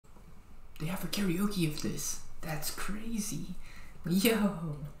They have a karaoke of this. That's crazy. Yo.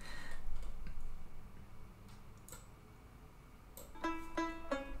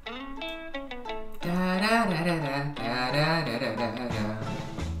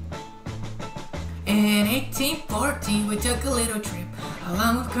 In 1814, we took a little trip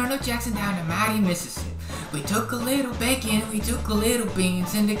along with Colonel Jackson down to mighty Mississippi. We took a little bacon, we took a little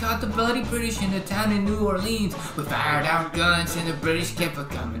beans, and they caught the bloody British in the town of New Orleans. We fired our guns and the British kept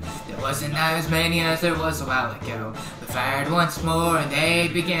a-coming. There wasn't as many as there was a while ago. We fired once more and they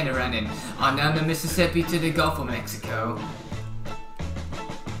began to running on down the Mississippi to the Gulf of Mexico.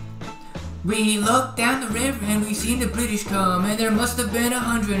 We looked down the river and we seen the British come, and there must have been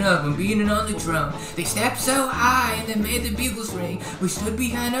 100 of them beating on the drum. They stepped so high and they made the bugles ring. We stood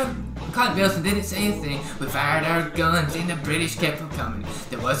behind our cotton bales and didn't say a thing. We fired our guns and the British kept on coming.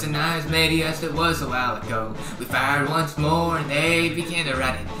 There wasn't as many as there was a while ago. We fired once more and they began to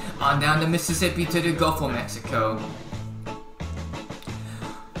run it on down the Mississippi to the Gulf of Mexico.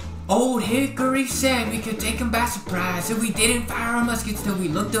 Old Hickory said we could take them by surprise, so we didn't fire our muskets till we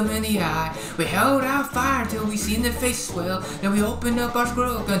looked them in the eye. We held our fire till we seen their faces swell. Then we opened up our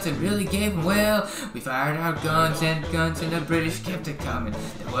squirrel guns and really gave them well. We fired our guns and the British kept it coming.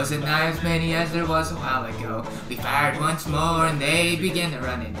 There wasn't as many as there was a while ago. We fired once more and they began to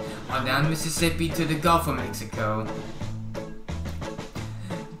run it on down Mississippi to the Gulf of Mexico.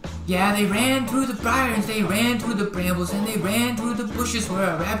 Yeah, they ran through the briars, they ran through the brambles, and they ran through the bushes where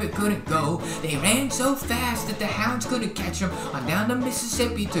a rabbit couldn't go. They ran so fast that the hounds couldn't catch them on down the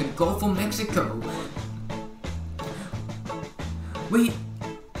Mississippi to the Gulf of Mexico.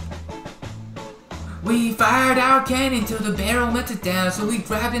 We fired our cannon till the barrel melted down, so we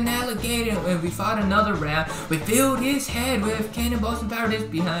grabbed an alligator and we fought another round. We filled his head with cannonballs and fired his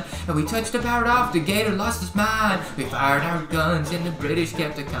behind, and we touched the powder off, the gator lost his mind. We fired our guns and the British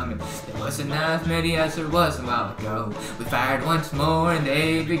kept it coming. There wasn't as many as there was a while ago. We fired once more and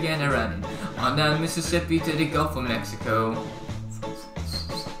they began to running on down Mississippi to the Gulf of Mexico.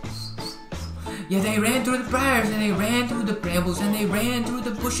 Yeah, they ran through the briars and they ran through the brambles and they ran through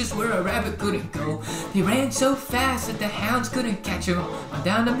the bushes where a rabbit couldn't go. They ran so fast that the hounds couldn't catch them on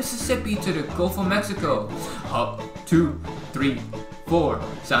down the Mississippi to the Gulf of Mexico. Up, 2, 3, 4.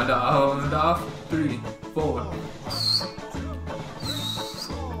 Sound off, 3, 4.